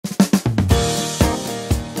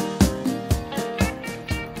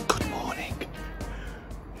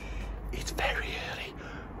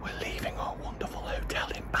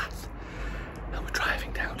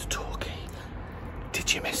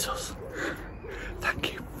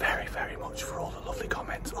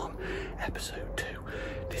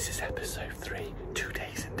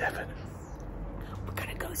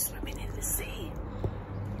sea.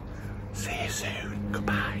 See you soon.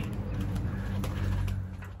 Goodbye.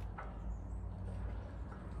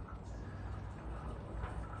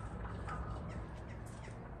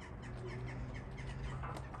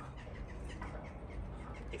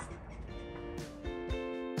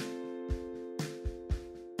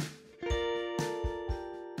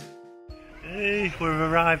 Hey, we've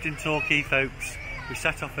arrived in Torquay, folks. We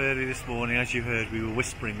set off early this morning. As you heard, we were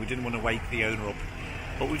whispering. We didn't want to wake the owner up,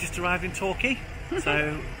 but we just arrived in Torquay.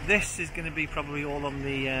 So this is going to be probably all on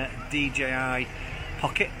the DJI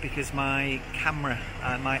Pocket, because my camera,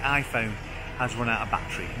 my iPhone, has run out of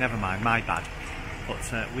battery. Never mind, my bad.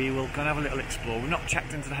 But we will go and have a little explore. We've not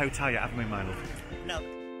checked into the hotel yet, haven't we, my love? No.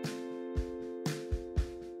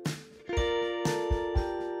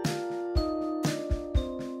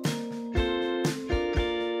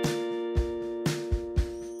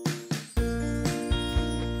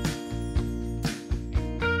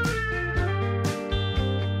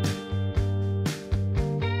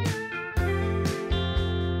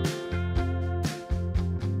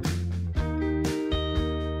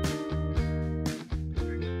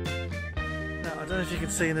 I don't know if you can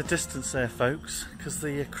see in the distance there, folks, because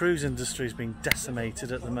the cruise industry is being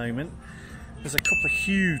decimated at the moment. There's a couple of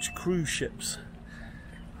huge cruise ships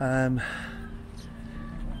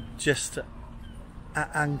just at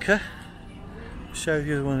anchor. I'll show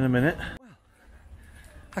you the one in a minute. Well,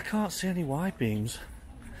 I can't see any wide beams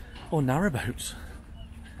or narrowboats.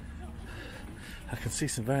 I can see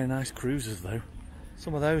some very nice cruisers though.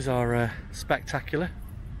 Some of those are spectacular.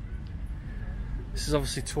 This is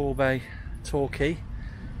obviously Torquay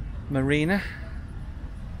Marina,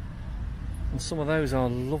 and some of those are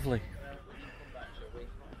lovely.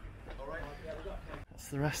 That's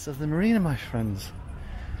the rest of the marina, my friends.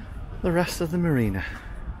 The rest of the marina.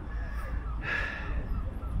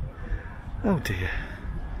 Oh dear.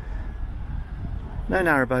 No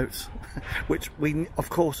narrowboats, which we of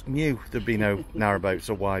course knew there'd be no narrowboats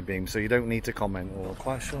or wide beams, so you don't need to comment. Well, I'm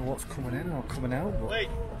quite sure what's coming in or coming out, but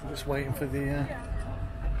I'm just waiting for the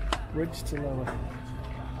bridge to lower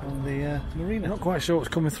on the marina. Not quite sure what's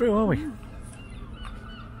coming through, are we?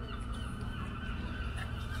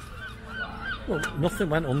 Well, nothing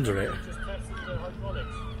went under it.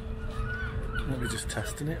 Maybe just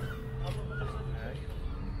testing it.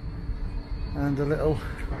 And a little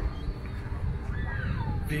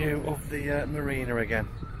view of the marina again.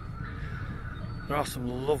 There are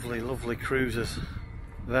some lovely, lovely cruisers.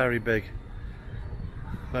 Very big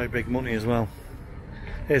money as well.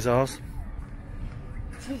 Here's ours.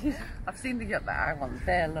 I've seen the other one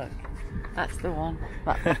there, look. That's the one.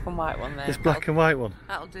 That black and white one there. This black and white one?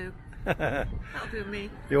 That'll do. That'll do me.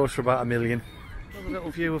 Yours for about $1 million. Another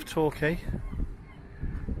little view of Torquay.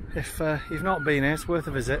 If you've not been here, it's worth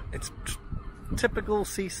a visit. It's typical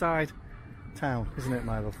seaside town, isn't it,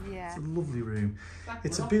 my love? Yeah. It's a lovely room.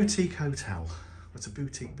 It's a boutique hotel. It's a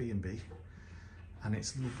boutique B&B. And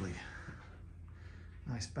it's lovely.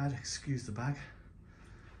 Nice bed, excuse the bag.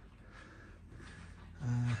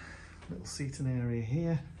 Little seating area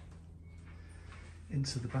here.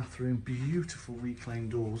 Into the bathroom, beautiful reclaimed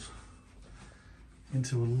doors.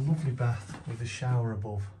 Into a lovely bath with a shower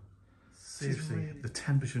above. Seriously, the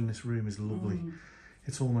temperature in this room is lovely.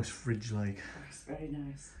 It's almost fridge-like. That's very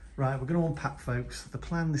nice. Right, we're going to unpack, folks. The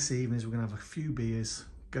plan this evening is we're going to have a few beers,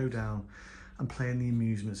 go down and play in the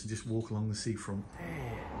amusements and just walk along the seafront.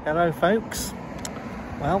 Hello, folks.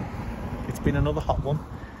 Well, it's been another hot one.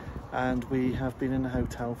 And we have been in a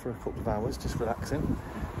hotel for a couple of hours just relaxing,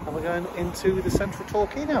 and we're going into the central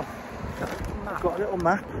Torquay now. I've got a little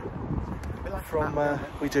map from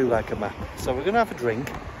we do like a map, so we're going to have a drink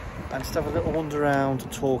and just have a little wander around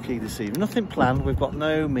Torquay this evening. Nothing planned, we've got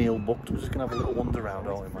no meal booked, we're just going to have a little wander around,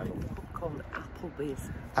 aren't we, mate? Called Applebee's.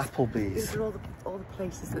 Applebee's. These are all the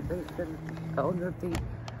places that the owner of the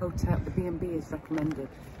hotel, the B&B, has recommended.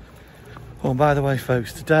 Oh, and by the way,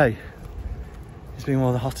 folks, today it's been one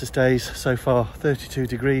of the hottest days so far, 32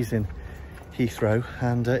 degrees in Heathrow,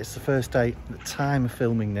 and it's the first day, the time of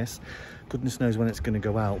filming this, goodness knows when it's going to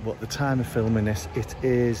go out, but the time of filming this, it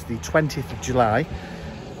is the 20th of July,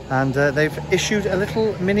 and they've issued a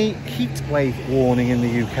little mini heat wave warning in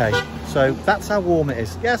the UK, so that's how warm it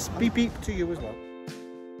is. Yes, beep beep to you as well.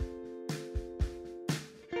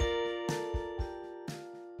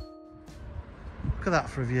 Look at that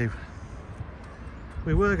for a view.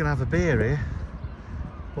 We were going to have a beer here,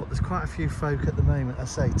 but there's quite a few folk at the moment. I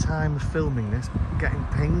say, time of filming this, getting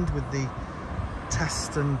pinged with the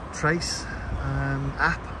test and trace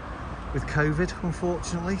app with COVID,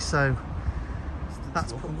 unfortunately. So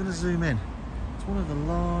that's, I'm going to zoom in. It's one of the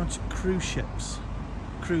large cruise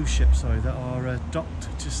cruise ships though that are docked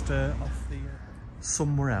just off the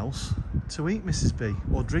somewhere else to eat Mrs B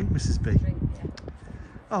or drink Mrs B. Drink, yeah.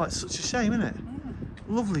 Oh, it's such a shame, isn't it?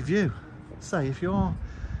 Lovely view. Say, if you're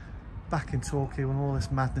back in Torquay when all this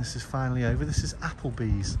madness is finally over, this is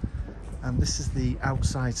Applebee's and this is the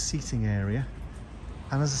outside seating area,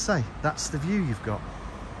 and as I say, that's the view you've got.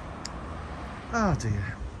 Oh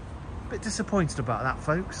dear, bit disappointed about that,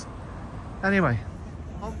 folks. Anyway,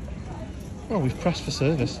 well, we've pressed for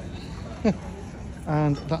service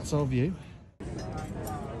and that's our view.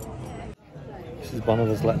 Mrs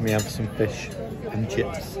Bonneville's let me have some fish and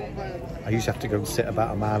chips. I usually have to go and sit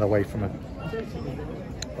about a mile away from her.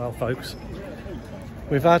 Well, folks,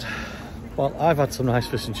 we've had, well, I've had some nice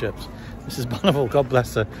fish and chips. Mrs Bonneville, God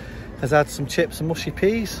bless her, has had some chips and mushy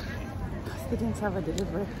peas. They didn't have a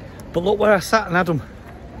delivery. But look where I sat and had them.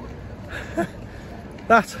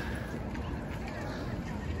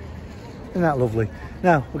 Isn't that lovely?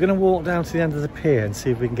 Now, we're going to walk down to the end of the pier and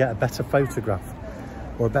see if we can get a better photograph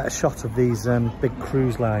or a better shot of these big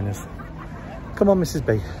cruise liners. Come on, Mrs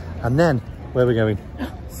B. And then, where are we going?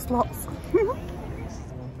 Slots. This is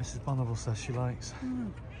the one Mrs Bonneville says she likes.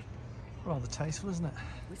 Rather tasteful, isn't it?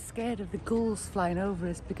 We're scared of the gulls flying over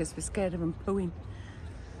us because we're scared of them pooing.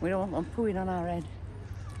 We don't want them pooing on our head.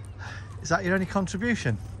 Is that your only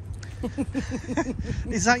contribution?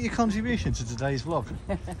 Is that your contribution to today's vlog?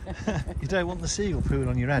 You don't want the seagull pooing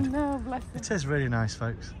on your head? No, bless them. It is really nice,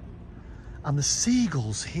 folks. And the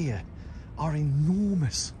seagulls here are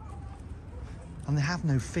enormous. And they have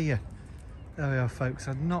no fear. There we are, folks.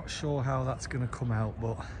 I'm not sure how that's going to come out,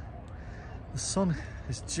 but the sun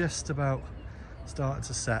is just about starting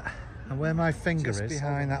to set. And where my finger is,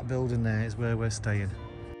 behind that building there, is where we're staying.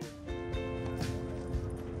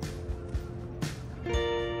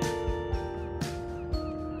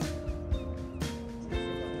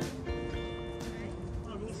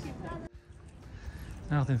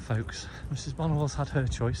 Now then, folks, Mrs Bonneville's had her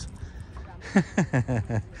choice.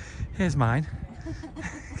 Here's mine.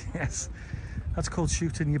 Yes, that's called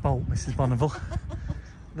shooting your bolt, Mrs Bonneville.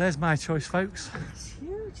 There's my choice, folks. It's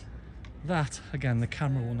huge. That, again, the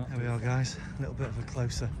camera will not. There we are, guys. A little bit of a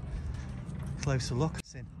closer look.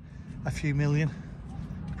 It's in a few million,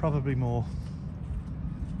 probably more.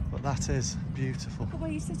 But that is beautiful. Look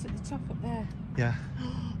where you sit at the top up there. Yeah.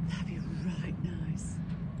 Oh, that'd be right nice.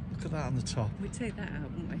 Look at that on the top. We'd take that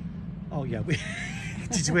out, wouldn't we? Oh yeah,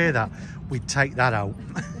 did you hear that? We'd take that out.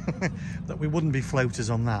 That we wouldn't be floaters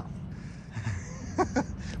on that.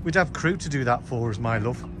 We'd have crew to do that for us, my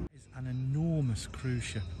love. It's an enormous cruise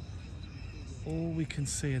ship. All we can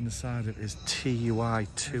see in the side of it is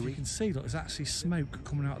TUI-2. You can see, look, there's actually smoke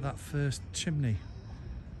coming out of that first chimney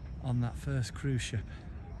on that first cruise ship.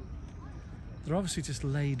 They're obviously just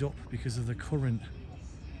laid up because of the current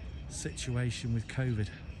situation with COVID.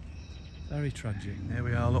 Very tragic. There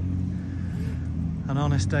we are, look. An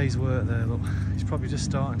honest day's work there, look. He's probably just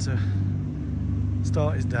starting to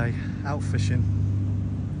start his day out fishing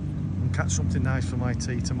and catch something nice for my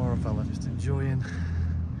tea tomorrow, fella. Just enjoying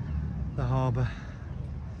the harbour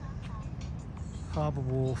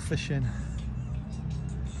wall, fishing.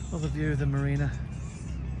 Another view of the marina.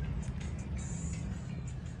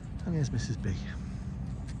 And here's Mrs B.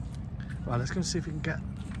 Right, let's go and see if we can get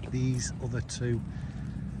these other two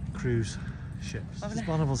cruise ships. Mrs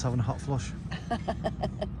Bonneville's having a hot flush.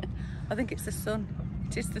 I think it's the sun.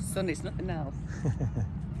 It is the sun, it's nothing else.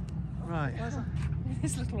 Right.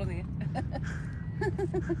 This little one here.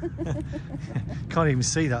 Can't even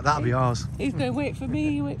see that, that'll be ours. He's going, wait for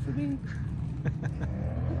me, wait for me.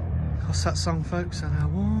 What's that song, folks? And I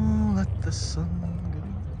won't let the sun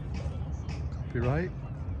go. Copyright.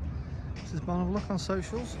 Mrs Bonneville, look on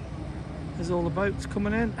socials. There's all the boats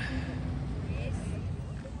coming in.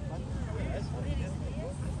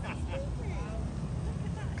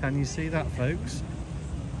 Can you see that, folks?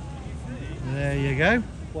 There you go.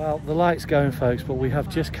 Well, the light's going, folks, but we have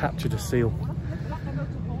just captured a seal.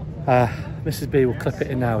 Mrs B will clip it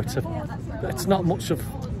in now. It's not much of,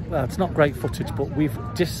 well, it's not great footage, but we've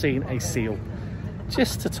just seen a seal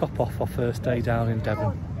just to top off our first day down in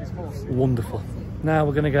Devon. Wonderful. Now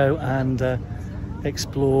we're going to go and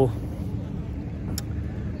explore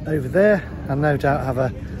over there, and no doubt have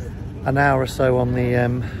an hour or so on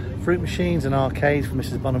the fruit machines and arcades for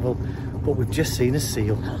Mrs Bonneville. But we've just seen a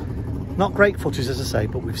seal. Not great footage, as I say,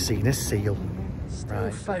 but we've seen a seal.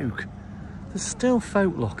 Still folk. There's still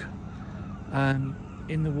folk, look,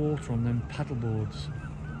 in the water on them paddle boards.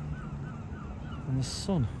 And the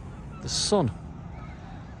sun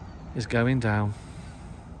is going down.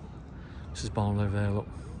 Mrs Bonneville over there, look.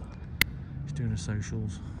 She's doing her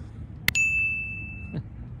socials.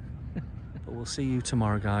 But we'll see you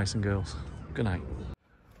tomorrow, guys and girls. Good night.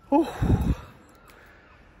 Oh.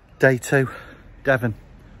 Day 2, Devon.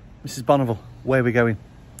 Mrs Bonneville, where are we going?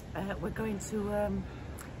 We're going to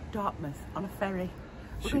Dartmouth on a ferry.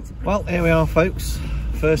 Well, here we are, folks.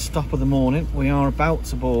 First stop of the morning. We are about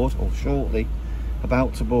to board, or shortly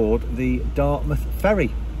about to board, the Dartmouth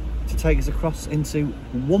ferry to take us across into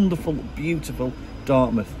wonderful, beautiful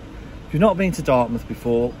Dartmouth. If you've not been to Dartmouth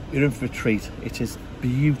before, you're in for a treat. It is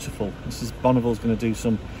beautiful. Mrs Bonneville's going to do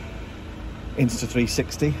some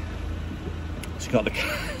Insta360. She's got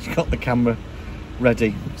the camera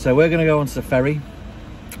ready. So we're going to go onto the ferry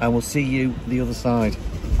and we'll see you the other side,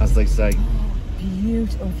 as they say.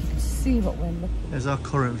 Beautiful. If you can see what we're looking at. There's our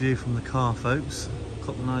current view from the car, folks.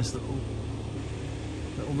 Got the nice little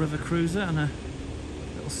river cruiser and a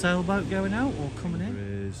little sailboat going out or coming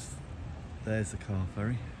in. There's the car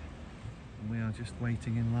ferry. And we are just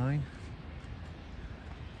waiting in line.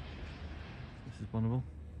 Mrs Bonneville.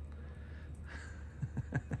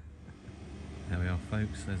 There we are,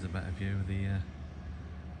 folks. There's a better view of the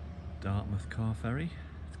Dartmouth car ferry.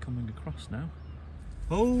 It's coming across now.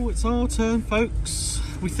 Oh, it's our turn, folks.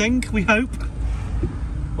 We think, we hope.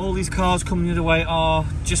 All these cars coming the other way are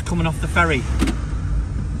just coming off the ferry.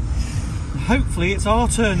 Hopefully it's our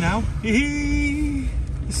turn now.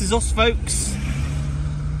 This is us, folks.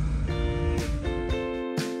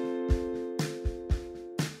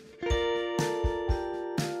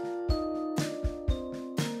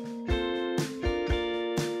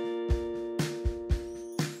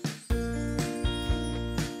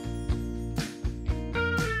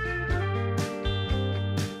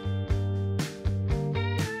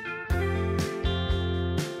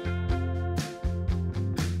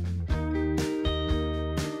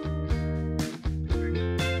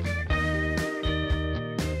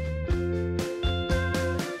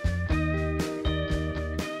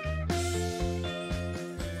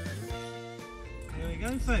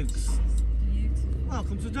 Folks,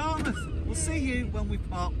 welcome to Dartmouth. We'll see you when we've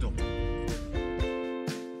parked up.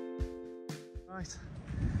 Right,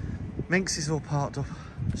 Minx is all parked up.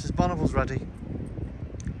 Mrs Bonneville's ready.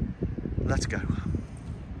 Let's go.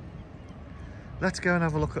 Let's go and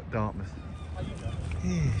have a look at Dartmouth.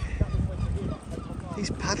 Yeah.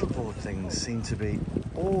 These paddleboard things seem to be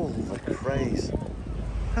all the craze.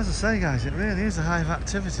 As I say, guys, it really is a hive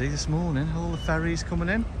activity this morning. All the ferries coming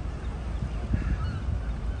in.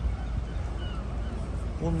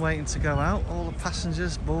 One waiting to go out, all the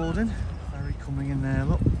passengers boarding. Ferry coming in there,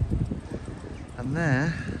 look. And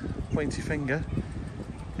there, pointy finger,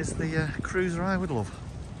 is the cruiser I would love.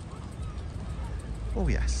 Oh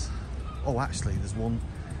yes. Oh, actually, there's one,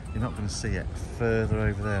 you're not going to see it, further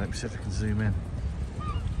over there. Let me see if I can zoom in.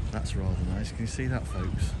 That's rather nice. Can you see that,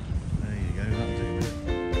 folks? There you go, that'll do me.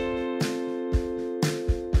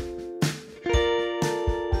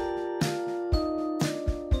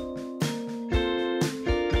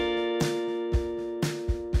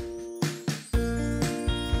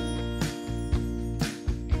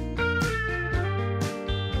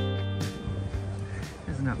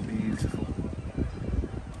 Isn't that beautiful?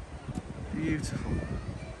 Beautiful.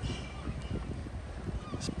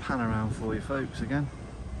 Let's pan around for you, folks, again.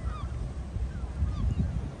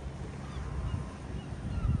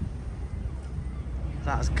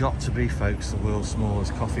 That has got to be, folks, the world's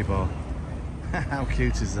smallest coffee bar. How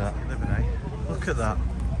cute is that? Look at that.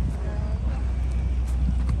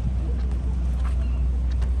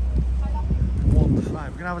 Wonderful.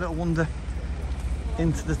 Right, we're going to have a little wander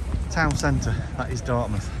into the town centre. That is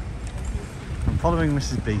Dartmouth. I'm following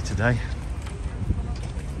Mrs B today.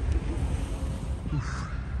 Oof.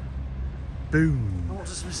 Boom. What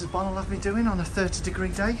does Mrs Bonneville have me doing on a 30-degree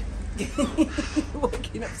day?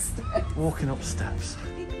 Walking upstairs. Walking up steps.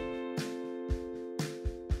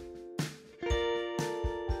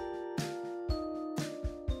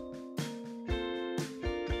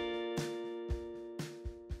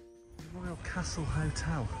 Royal Castle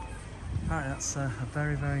Hotel. Apparently that's a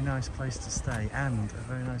very, very nice place to stay and a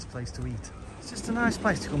very nice place to eat. It's just a nice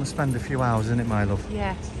place to come and spend a few hours, isn't it, my love?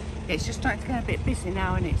 Yeah. It's just starting to get a bit busy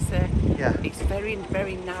now, and it's it's very,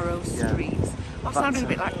 very narrow streets. I'm sounding a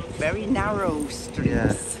bit like very narrow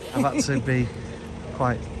streets. Yeah, I've had to be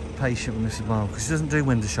quite patient with Mrs Bonneville because she doesn't do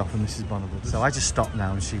window shopping, Mrs Bonneville. So I just stop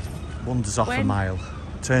now and she wanders off a mile,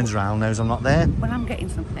 turns around, knows I'm not there. When I'm getting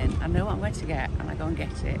something, I know what I'm going to get, and I go and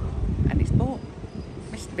get it, and it's bought.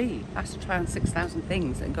 Mr B has to try on 6,000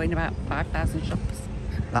 things and going about 5,000 shops.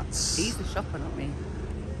 He's the shopper, not me.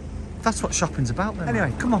 That's what shopping's about then.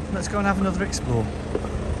 Anyway, come on, let's go and have another explore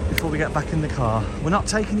before we get back in the car. We're not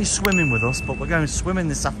taking you swimming with us, but we're going swimming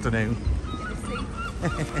this afternoon.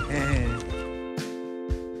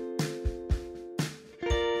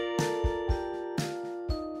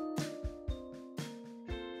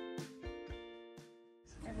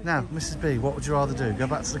 Now, Mrs B, what would you rather do? Go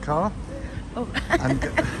back to the car? Oh. And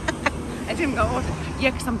go... I didn't go order.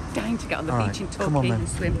 Yeah, because I'm dying to get on the beach in Torquay come on, and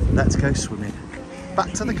swim. Let's go swimming.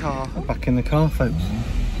 Back to the car. Back in the car, folks.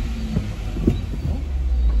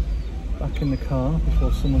 Back in the car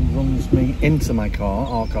before someone runs me into my car,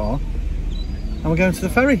 our car. And we're going to the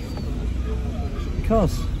ferry.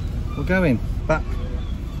 Because we're going back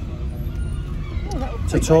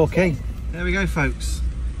to Torquay. There we go, folks.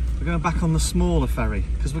 We're going back on the smaller ferry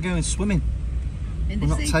because we're going swimming. We're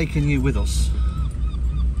not taking you with us.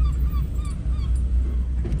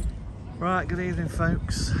 Right, good evening,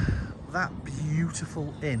 folks. That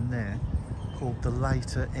beautiful inn there, called the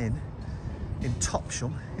Lighter Inn in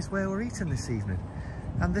Topsham, is where we're eating this evening.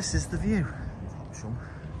 And this is the view. Topsham.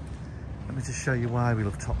 Let me just show you why we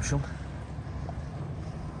love Topsham.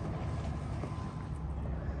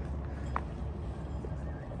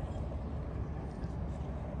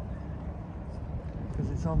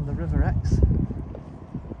 Because it's on the River Exe,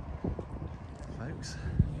 folks.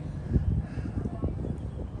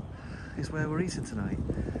 Is where we're eating tonight,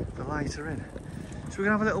 the Lighter Inn. So we're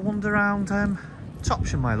gonna have a little wander around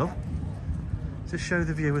Topsham, my love. Just show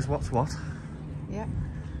the viewers what's what. Yeah.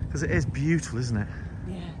 Because it is beautiful, isn't it?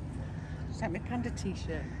 Yeah. Sent me a panda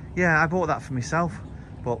t-shirt. Yeah, I bought that for myself,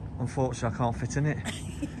 but unfortunately I can't fit in it.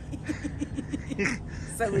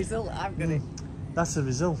 So result, I've got it. That's the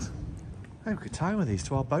result. Hey, we could tie with these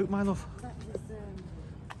to our boat, my love. That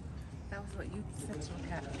was what you said to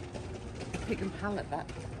look at. The pig and pallet that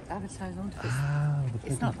advertised on this. Ah, the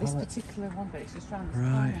pig it's not and pallet. this particular one, but it's just round the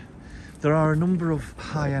Right. corner. There are a number of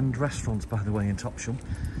high-end restaurants, by the way, in Topsham.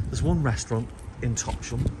 There's one restaurant in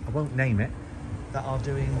Topsham, I won't name it, that are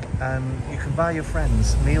doing, you can buy your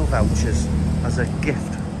friends meal vouchers as a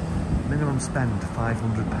gift. Minimum spend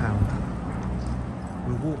 £500.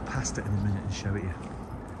 We'll walk past it in a minute and show it you.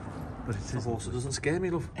 But it is also doesn't scare me,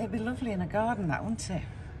 love. It'd be lovely in a garden, that, wouldn't it?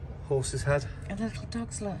 Horse's head. And little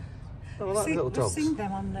dogs, look. Oh, I like little dogs. We've seen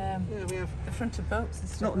them on yeah, we have. the front of boats and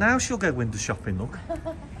stuff. Not now she'll go window shopping, look.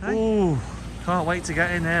 Hey? Ooh, can't wait to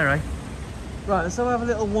get in there, eh? Right, let's have a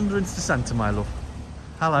little wander into the centre, my love.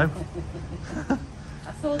 Hello.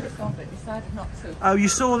 I saw this one, but decided not to. Oh, you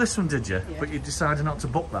saw this one, did you? Yeah. But you decided not to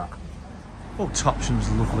book that? Oh, Topsham's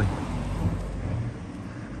lovely.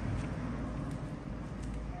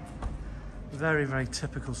 Very, very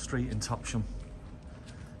typical street in Topsham.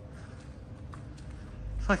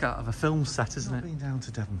 It's like out of a film set, isn't it? Been down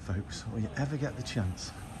to Devon, folks, or you ever get the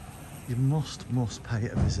chance, you must pay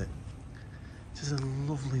it a visit. It is a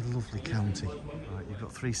lovely, lovely county. Right, you've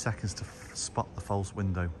got 3 seconds to spot the false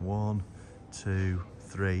window. 1, 2,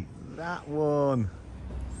 3. That one.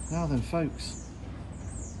 Now then, folks,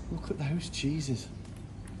 look at those cheeses.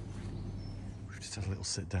 We've just had a little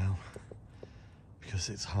sit down because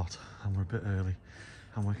it's hot and we're a bit early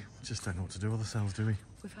and we just don't know what to do with ourselves, do we?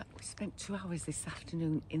 We spent 2 hours this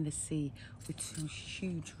afternoon in the sea with 2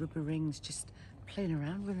 huge rubber rings, just playing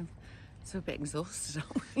around with them. So a bit exhausted,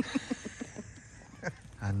 aren't we?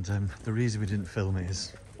 And the reason we didn't film it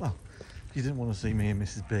is, well, you didn't want to see me and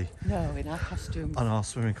Mrs B. No, in our costumes. On our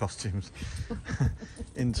swimming costumes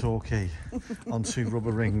in Torquay on 2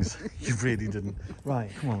 rubber rings. You really didn't.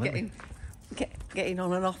 Right, come on. Getting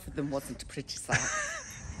on and off with them wasn't a pretty sight.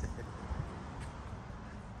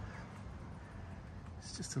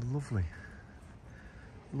 It's just a lovely,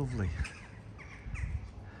 lovely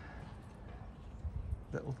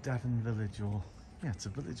little Devon village, or yeah, it's a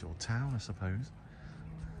village or town, I suppose.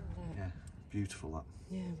 Yeah, beautiful that.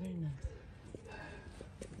 Yeah, very nice.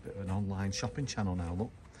 A bit of an online shopping channel now,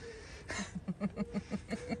 look.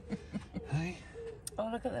 Hey. Oh,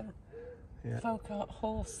 look at them. Yeah. Folk art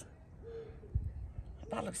horse.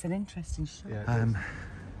 That looks an interesting shop. Yeah,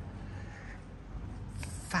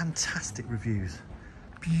 fantastic reviews,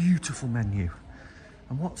 beautiful menu,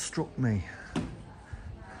 and what struck me,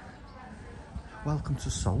 welcome to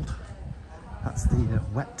Salt. That's the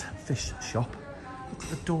wet fish shop. Look at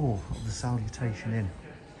the door of the Salutation Inn.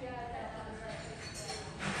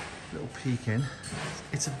 Little peek in.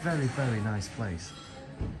 It's a very, very nice place.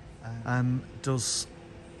 Does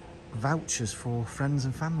vouchers for friends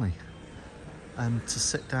and family to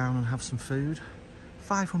sit down and have some food.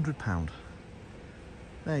 £500.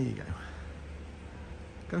 There you go.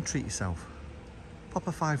 Go and treat yourself. Pop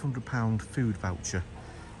a £500 food voucher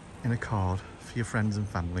in a card for your friends and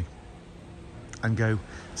family and go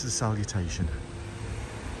to the Salutation.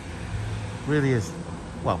 Really is.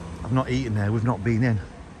 Well, I've not eaten there, we've not been in.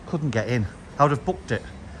 Couldn't get in. I would have booked it,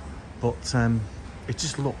 but it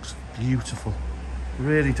just looks beautiful. It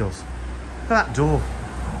really does. Look at that door.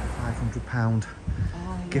 £500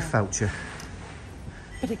 gift voucher.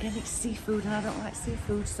 But again, it's seafood and I don't like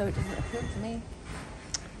seafood, so it doesn't appeal to me.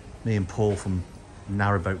 Me and Paul from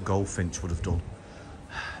Narrowboat Goldfinch would have done.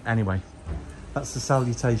 Anyway, that's the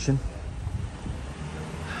salutation.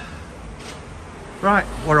 Right,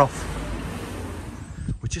 we're off.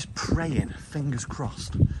 We're just praying, fingers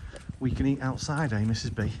crossed, we can eat outside, eh,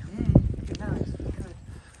 Mrs B? It'd be nice,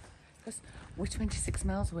 because we're 26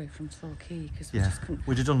 miles away from Torquay, because we just couldn't...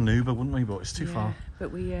 We'd have done an Uber, wouldn't we, but it's too far.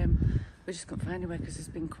 But we just couldn't find anywhere, because there's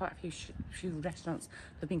been quite a few restaurants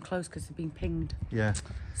that have been closed because they've been pinged. Yeah.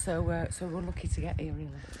 So we're lucky to get here, really.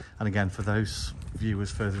 And again, for those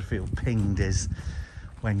viewers further afield, pinged is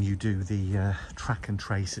when you do the track and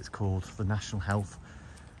trace, it's called, the National Health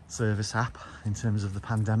Service app in terms of the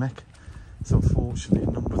pandemic. So unfortunately,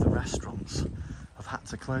 a number of the restaurants have had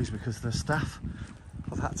to close because their staff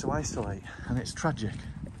have had to isolate, and it's tragic.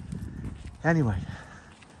 Anyway,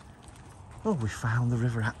 oh, we found the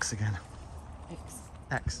River Exe again.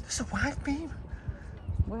 Exe. There's a wide beam.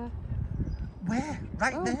 Where? Where?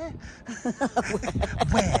 Right there.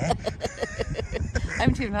 Where? I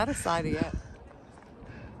haven't even had a cider yet.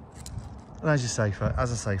 And as I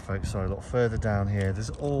say, folks, sorry, look, further down here, there's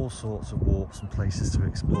all sorts of walks and places to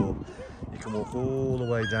explore. You can walk all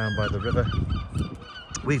the way down by the river.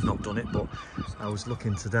 We've not done it, but I was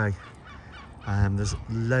looking today. There's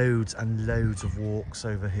loads and loads of walks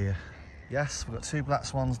over here. Yes, we've got 2 black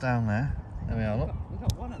swans down there. There we are, look. We've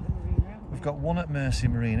got one at the marina, haven't we? We've got one at Mercy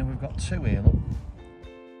Marina. We've got 2 here, look.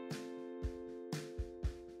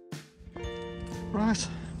 Right.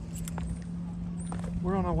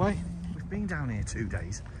 We're on our way. We've been down here 2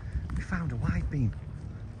 days. We found a wide beam.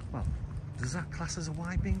 Well, does that class as a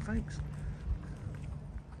wide beam, folks?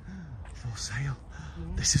 For sale. Yeah.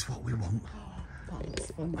 This is what we want.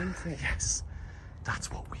 That's fun, isn't it? Yes, that's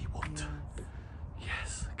what we want. Yeah.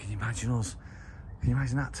 Yes. Can you imagine us? Can you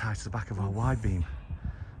imagine that tied to the back of our wide beam?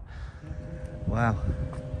 Wow.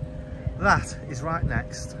 That is right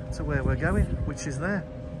next to where we're going, which is there.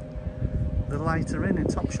 The lighter inn in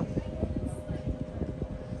Topsham.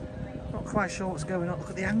 Not quite sure what's going on.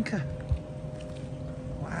 Look at the anchor.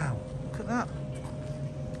 Wow, look at that.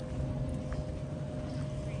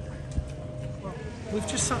 Well, we've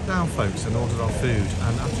just sat down, folks, and ordered our food,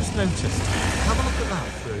 and I've just noticed, have a look at that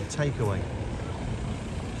through takeaway.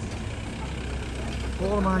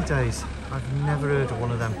 All of my days, I've never heard of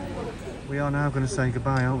one of them. We are now going to say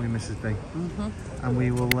goodbye, aren't we, Mrs B? Mm-hmm. And we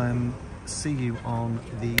will see you on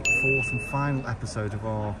the 4th and final episode of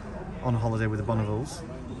our On Holiday with the Bonnevilles,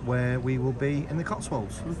 where we will be in the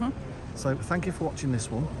Cotswolds. Mm-hmm. So thank you for watching this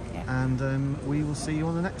one, and we will see you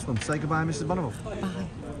on the next one. Say goodbye, Mrs Bonneville. Bye.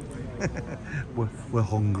 we're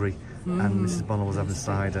hungry, and Mrs Bonneville's having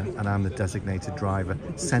cider, and I'm the designated driver.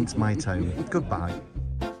 Sense my tone. Goodbye.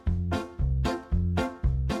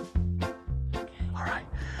 All right,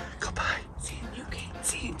 goodbye. See you in Newquay.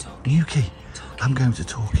 See you in Torquay. Newquay. I'm going to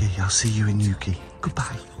Torquay. I'll see you in Newquay.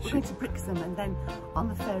 Goodbye. We're going to Brixham and then on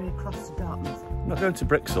the ferry across to Dartmouth. I'm not going to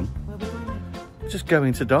Brixham. Where are we going? We're just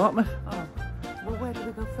going to Dartmouth. Oh, well, where do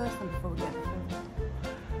we go first then before we get the ferry?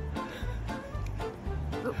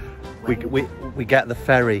 Look, we get the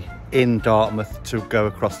ferry in Dartmouth to go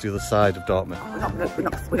across the other side of Dartmouth. Oh,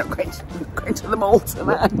 we're not going to the mall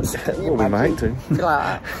tonight. Well, we might do.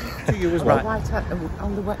 Like To you as well. Right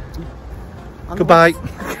on the way. Goodbye.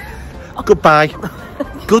 Goodbye.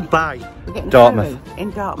 Goodbye. We're getting Dartmouth.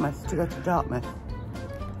 In Dartmouth to go to Dartmouth.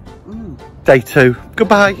 Day 2.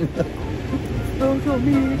 Goodbye. Social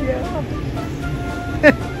media.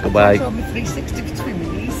 Goodbye. Show me 360 between me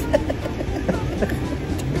knees.